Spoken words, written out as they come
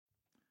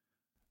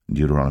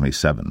Deuteronomy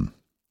 7.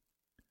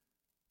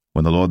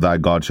 When the Lord thy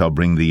God shall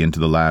bring thee into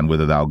the land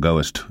whither thou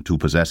goest to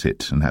possess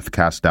it, and hath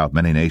cast out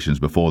many nations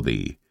before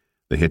thee,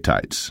 the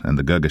Hittites, and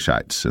the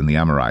Girgashites, and the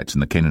Amorites,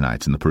 and the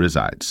Canaanites, and the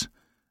Perizzites,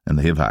 and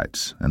the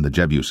Hivites, and the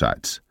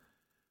Jebusites,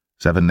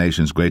 7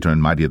 nations greater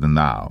and mightier than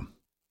thou.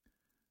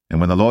 And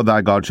when the Lord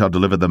thy God shall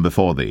deliver them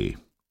before thee,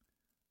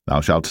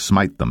 thou shalt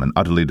smite them and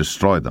utterly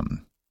destroy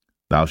them.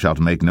 Thou shalt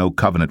make no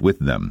covenant with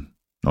them,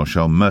 nor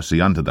show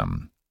mercy unto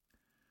them.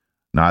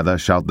 Neither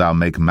shalt thou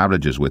make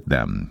marriages with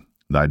them.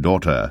 Thy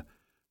daughter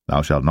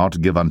thou shalt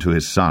not give unto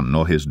his son,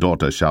 nor his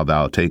daughter shalt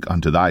thou take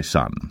unto thy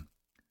son.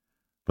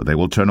 For they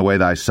will turn away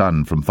thy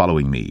son from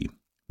following me,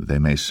 that they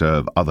may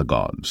serve other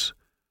gods.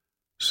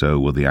 So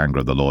will the anger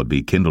of the Lord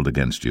be kindled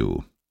against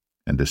you,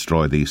 and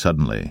destroy thee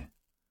suddenly.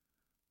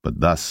 But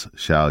thus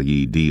shall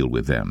ye deal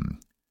with them.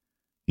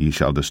 Ye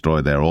shall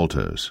destroy their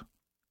altars,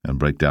 and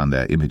break down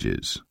their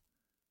images,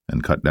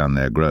 and cut down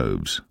their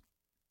groves,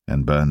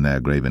 and burn their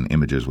graven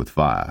images with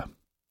fire.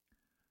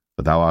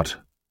 For thou art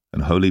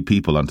an holy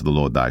people unto the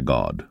Lord thy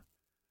God.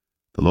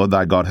 The Lord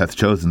thy God hath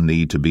chosen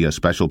thee to be a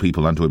special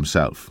people unto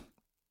himself,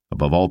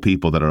 above all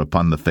people that are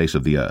upon the face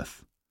of the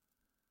earth.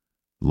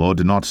 The Lord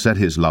did not set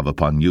his love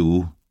upon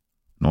you,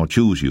 nor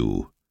choose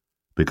you,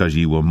 because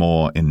ye were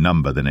more in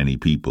number than any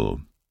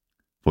people,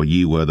 for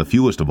ye were the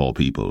fewest of all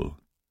people.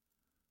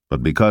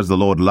 But because the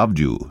Lord loved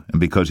you, and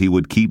because he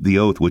would keep the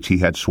oath which he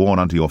had sworn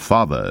unto your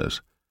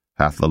fathers,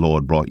 hath the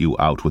Lord brought you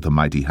out with a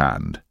mighty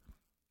hand,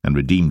 and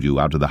redeemed you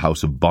out of the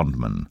house of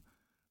bondmen,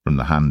 from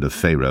the hand of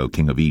Pharaoh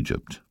king of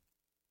Egypt.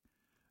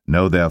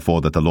 Know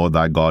therefore that the Lord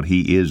thy God,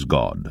 he is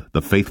God,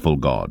 the faithful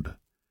God,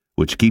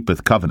 which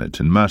keepeth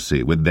covenant and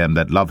mercy with them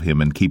that love him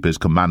and keep his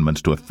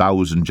commandments to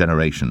 1,000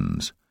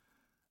 generations,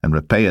 and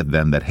repayeth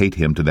them that hate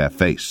him to their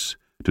face,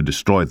 to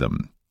destroy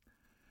them.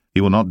 He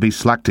will not be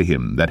slack to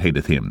him that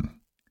hateth him.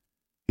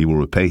 He will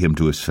repay him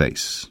to his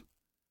face.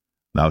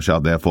 Thou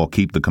shalt therefore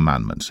keep the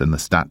commandments, and the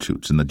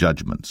statutes, and the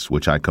judgments,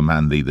 which I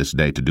command thee this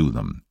day to do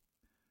them.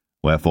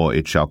 Wherefore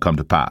it shall come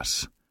to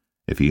pass,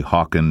 if ye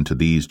hearken to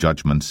these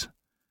judgments,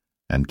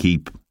 and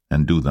keep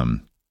and do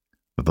them,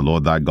 that the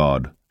Lord thy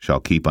God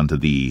shall keep unto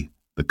thee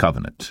the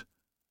covenant,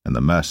 and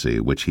the mercy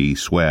which he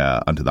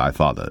sware unto thy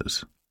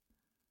fathers.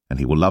 And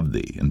he will love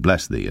thee, and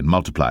bless thee, and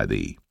multiply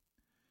thee.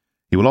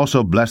 He will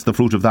also bless the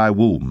fruit of thy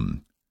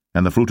womb,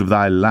 and the fruit of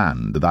thy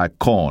land, thy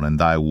corn, and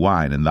thy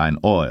wine, and thine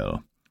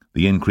oil,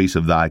 the increase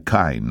of thy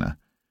kine,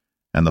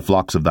 and the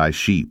flocks of thy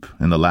sheep,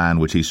 in the land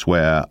which he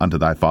sware unto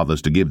thy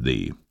fathers to give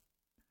thee.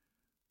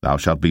 Thou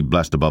shalt be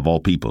blessed above all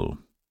people.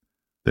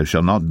 There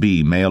shall not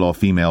be male or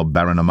female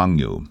barren among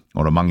you,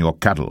 or among your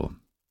cattle.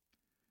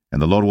 And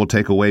the Lord will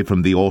take away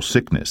from thee all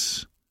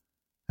sickness,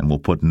 and will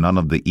put none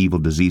of the evil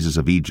diseases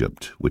of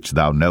Egypt, which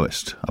thou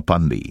knowest,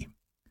 upon thee,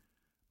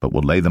 but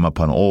will lay them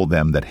upon all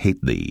them that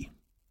hate thee.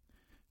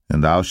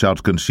 And thou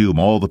shalt consume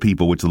all the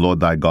people which the Lord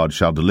thy God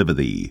shall deliver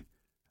thee.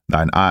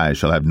 Thine eye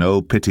shall have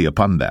no pity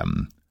upon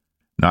them,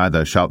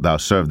 neither shalt thou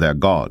serve their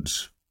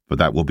gods, for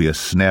that will be a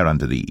snare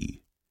unto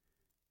thee.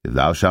 If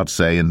thou shalt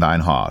say in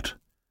thine heart,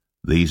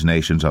 These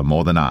nations are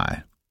more than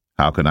I,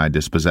 how can I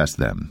dispossess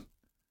them?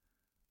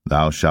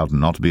 Thou shalt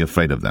not be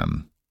afraid of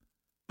them,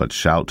 but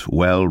shalt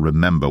well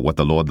remember what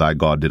the Lord thy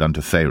God did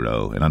unto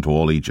Pharaoh and unto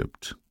all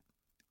Egypt,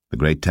 the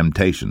great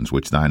temptations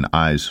which thine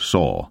eyes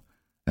saw,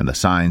 and the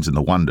signs and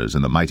the wonders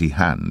and the mighty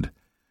hand,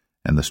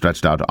 and the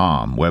stretched out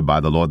arm whereby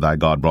the Lord thy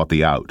God brought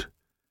thee out.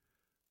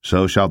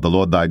 So shalt the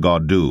Lord thy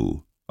God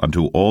do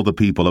unto all the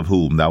people of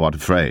whom thou art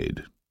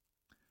afraid.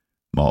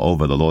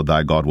 Moreover, the Lord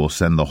thy God will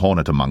send the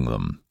hornet among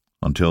them,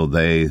 until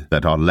they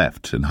that are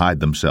left and hide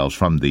themselves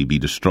from thee be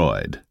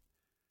destroyed.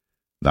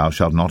 Thou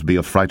shalt not be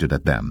affrighted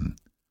at them,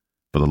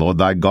 for the Lord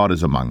thy God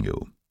is among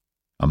you,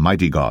 a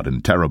mighty God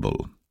and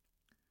terrible.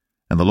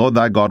 And the Lord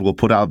thy God will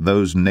put out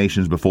those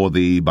nations before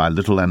thee by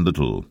little and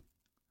little.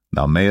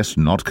 Thou mayest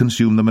not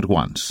consume them at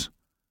once,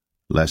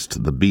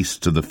 lest the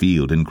beasts of the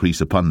field increase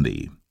upon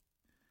thee.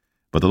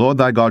 But the Lord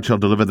thy God shall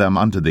deliver them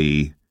unto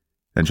thee,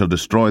 and shall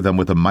destroy them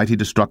with a mighty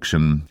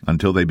destruction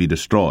until they be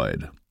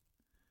destroyed.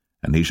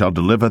 And he shall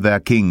deliver their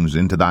kings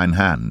into thine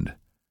hand,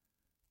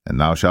 and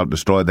thou shalt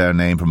destroy their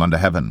name from under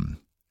heaven.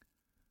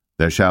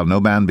 There shall no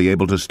man be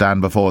able to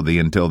stand before thee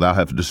until thou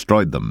have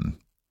destroyed them.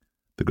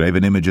 The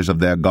graven images of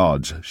their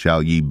gods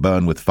shall ye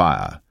burn with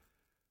fire.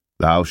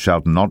 Thou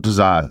shalt not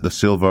desire the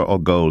silver or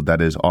gold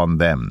that is on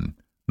them,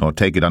 nor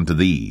take it unto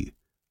thee,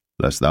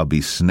 lest thou be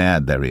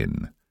snared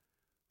therein,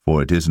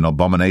 for it is an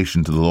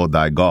abomination to the Lord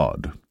thy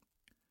God.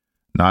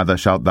 Neither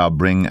shalt thou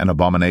bring an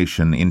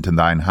abomination into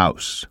thine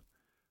house,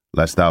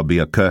 lest thou be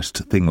a cursed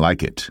thing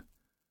like it.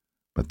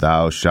 But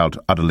thou shalt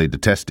utterly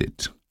detest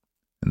it,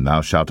 and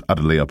thou shalt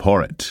utterly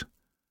abhor it,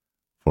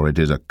 for it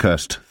is a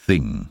cursed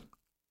thing.